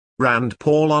Rand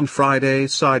Paul on Friday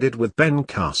sided with Ben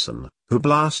Carson, who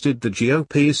blasted the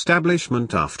GOP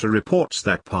establishment after reports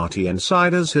that party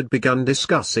insiders had begun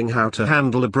discussing how to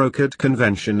handle a brokered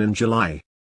convention in July.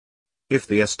 If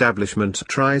the establishment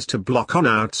tries to block an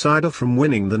outsider from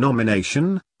winning the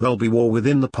nomination, there'll be war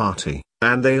within the party,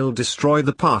 and they'll destroy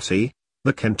the party,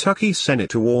 the Kentucky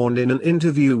senator warned in an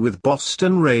interview with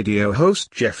Boston radio host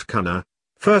Jeff Kuhner,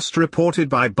 first reported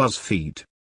by BuzzFeed.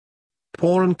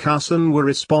 Paul and Carson were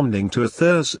responding to a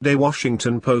Thursday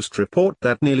Washington Post report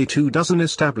that nearly 24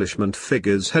 establishment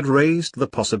figures had raised the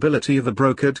possibility of a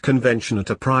brokered convention at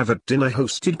a private dinner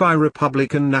hosted by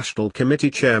Republican National Committee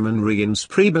Chairman Reince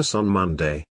Priebus on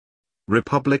Monday.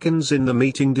 Republicans in the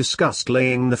meeting discussed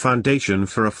laying the foundation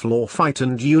for a floor fight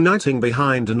and uniting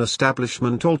behind an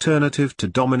establishment alternative to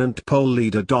dominant poll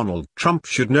leader Donald Trump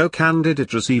should no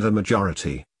candidate receive a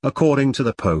majority, according to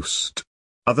the Post.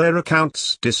 Other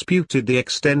accounts disputed the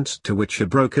extent to which a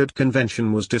brokered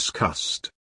convention was discussed.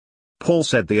 Paul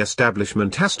said the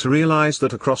establishment has to realize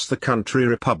that across the country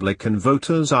Republican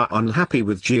voters are unhappy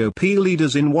with GOP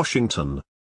leaders in Washington.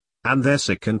 And they're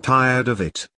sick and tired of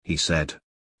it, he said.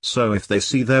 So if they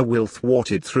see their will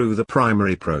thwarted through the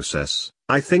primary process,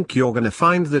 I think you're gonna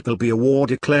find that there'll be a war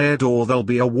declared, or there'll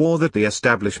be a war that the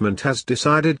establishment has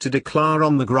decided to declare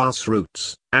on the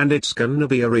grassroots, and it's gonna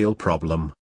be a real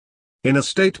problem. In a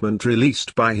statement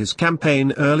released by his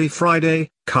campaign early Friday,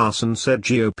 Carson said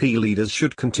GOP leaders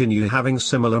should continue having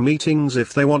similar meetings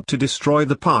if they want to destroy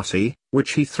the party,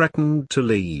 which he threatened to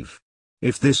leave.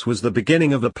 If this was the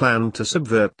beginning of a plan to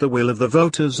subvert the will of the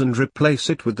voters and replace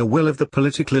it with the will of the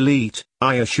political elite,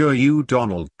 I assure you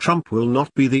Donald Trump will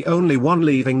not be the only one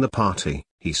leaving the party,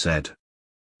 he said.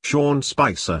 Sean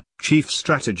Spicer, chief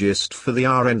strategist for the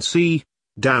RNC,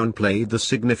 downplayed the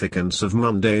significance of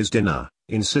Monday's dinner,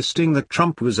 insisting that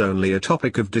Trump was only a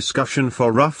topic of discussion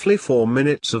for roughly 4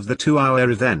 minutes of the 2-hour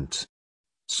event.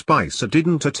 Spicer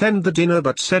didn't attend the dinner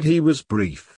but said he was briefed.